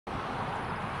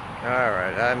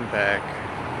Alright, I'm back.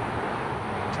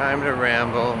 Time to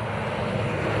ramble.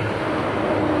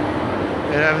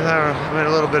 And I'm in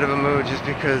a little bit of a mood just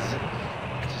because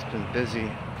I've just been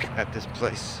busy at this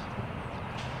place.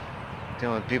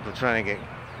 Dealing with people trying to get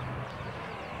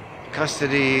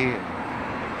custody.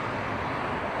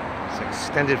 It's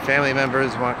extended family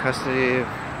members want custody of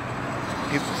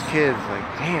people's kids. Like,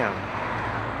 damn.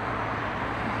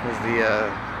 Because the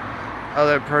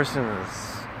other person is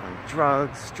on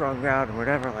drugs, strung out, and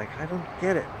whatever. Like, I don't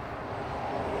get it.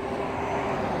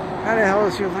 How the hell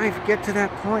does your life get to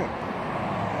that point?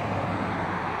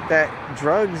 That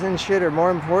drugs and shit are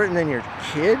more important than your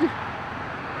kid?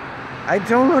 I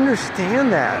don't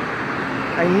understand that.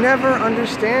 I never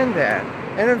understand that.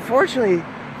 And unfortunately,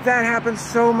 that happens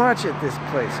so much at this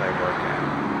place I work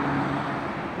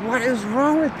at. What is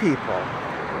wrong with people?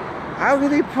 How do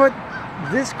they put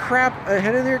this crap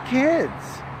ahead of their kids?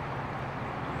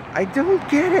 I don't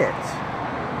get it.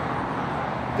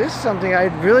 This is something I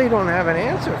really don't have an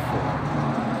answer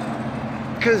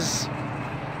for. Because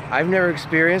I've never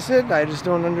experienced it. I just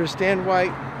don't understand why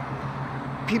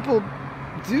people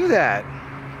do that.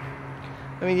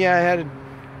 I mean, yeah,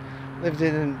 lived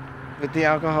with the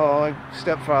alcoholic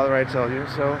stepfather, I told you.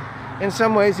 So in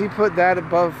some ways he put that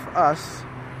above us.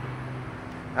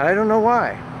 And I don't know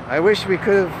why. I wish we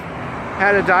could have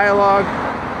had a dialogue.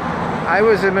 I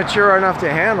was immature enough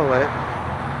to handle it.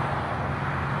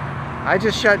 I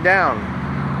just shut down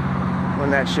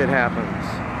when that shit happens.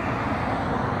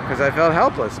 Because I felt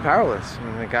helpless, powerless. I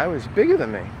mean, the guy was bigger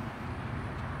than me.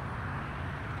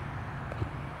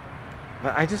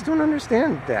 But I just don't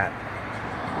understand that.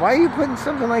 Why are you putting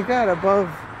something like that above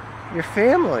your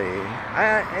family?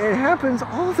 It happens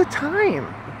all the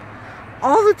time.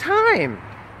 All the time.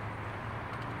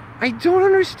 I don't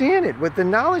understand it. With the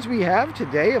knowledge we have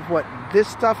today of what this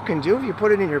stuff can do if you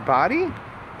put it in your body,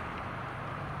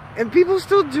 and people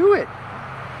still do it.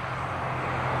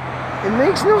 It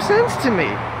makes no sense to me.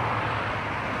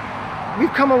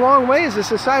 We've come a long way as a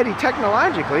society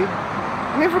technologically.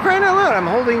 I mean, for crying out loud, I'm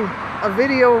holding a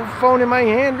video phone in my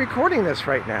hand recording this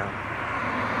right now.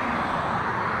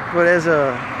 But as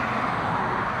a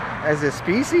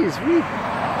species, we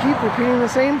keep repeating the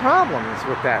same problems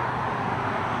with that.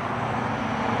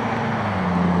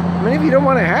 I mean, if you don't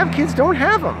want to have kids, don't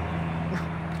have them.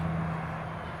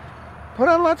 Put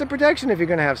on lots of protection if you're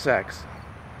going to have sex.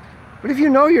 But if you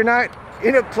know you're not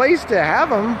in a place to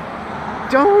have them,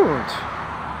 don't.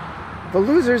 The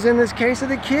losers in this case are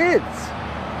the kids.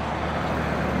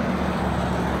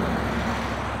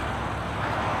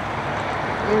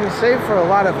 You can save for a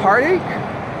lot of heartache,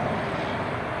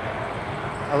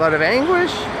 a lot of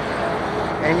anguish,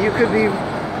 and you could be,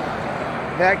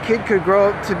 that kid could grow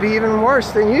up to be even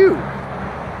worse than you.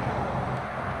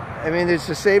 I mean, there's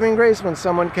a saving grace when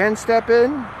someone can step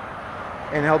in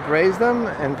and help raise them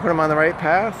and put them on the right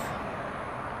path.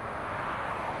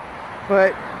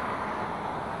 But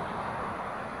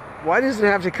why does it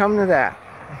have to come to that?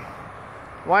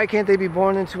 Why can't they be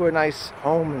born into a nice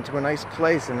home, into a nice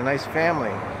place, and a nice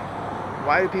family?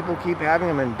 Why do people keep having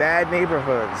them in bad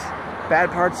neighborhoods,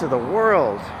 bad parts of the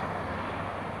world?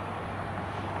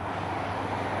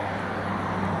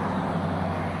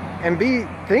 And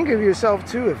think of yourself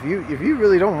too. If you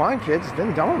really don't want kids,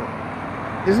 then don't.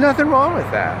 There's nothing wrong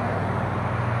with that.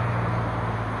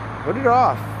 Put it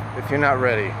off if you're not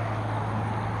ready.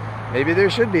 Maybe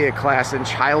there should be a class in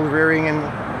child rearing in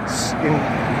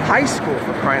high school,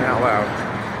 for crying out loud.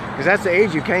 Because that's the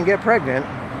age you can get pregnant.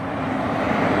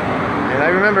 And I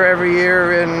remember every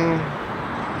year in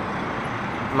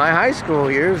my high school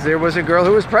years, there was a girl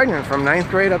who was pregnant from 9th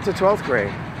grade up to 12th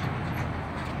grade.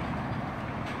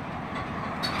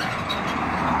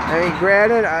 I mean,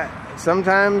 granted,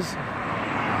 sometimes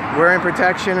wearing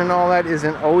protection and all that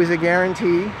isn't always a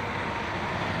guarantee,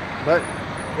 but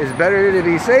it's better to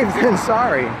be safe than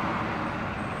sorry.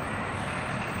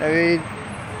 I mean,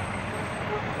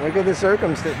 look at the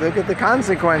circumstances, look at the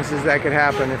consequences that could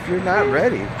happen if you're not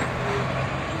ready.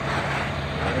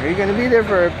 If you're going to be there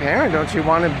for a parent, don't you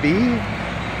want to be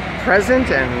present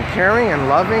and caring and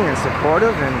loving and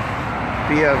supportive and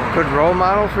be a good role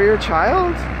model for your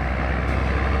child?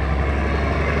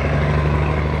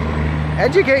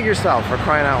 Educate yourself, for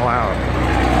crying out loud.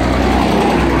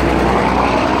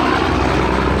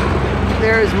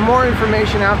 There is more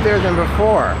information out there than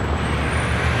before.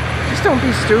 Just don't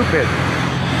be stupid.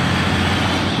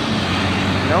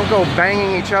 Don't go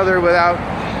banging each other without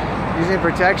using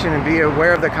protection and be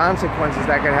aware of the consequences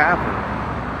that could happen.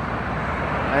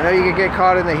 I know you could get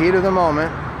caught in the heat of the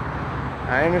moment.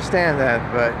 I understand that,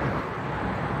 but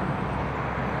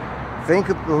think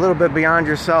a little bit beyond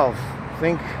yourself.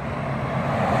 Think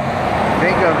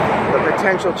Think of the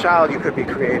potential child you could be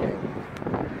creating.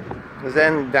 Because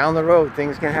then down the road,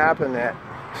 things can happen that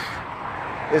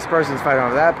this person's fighting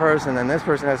over that person, and this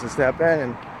person has to step in,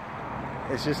 and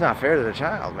it's just not fair to the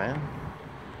child, man.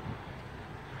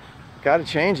 Got to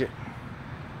change it.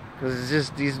 Because it's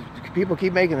just these people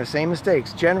keep making the same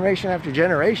mistakes, generation after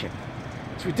generation.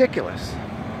 It's ridiculous.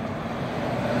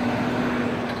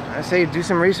 I say do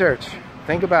some research.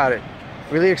 Think about it.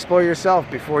 Really explore yourself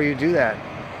before you do that.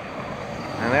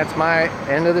 And that's my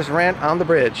end of this rant on the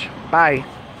bridge. Bye.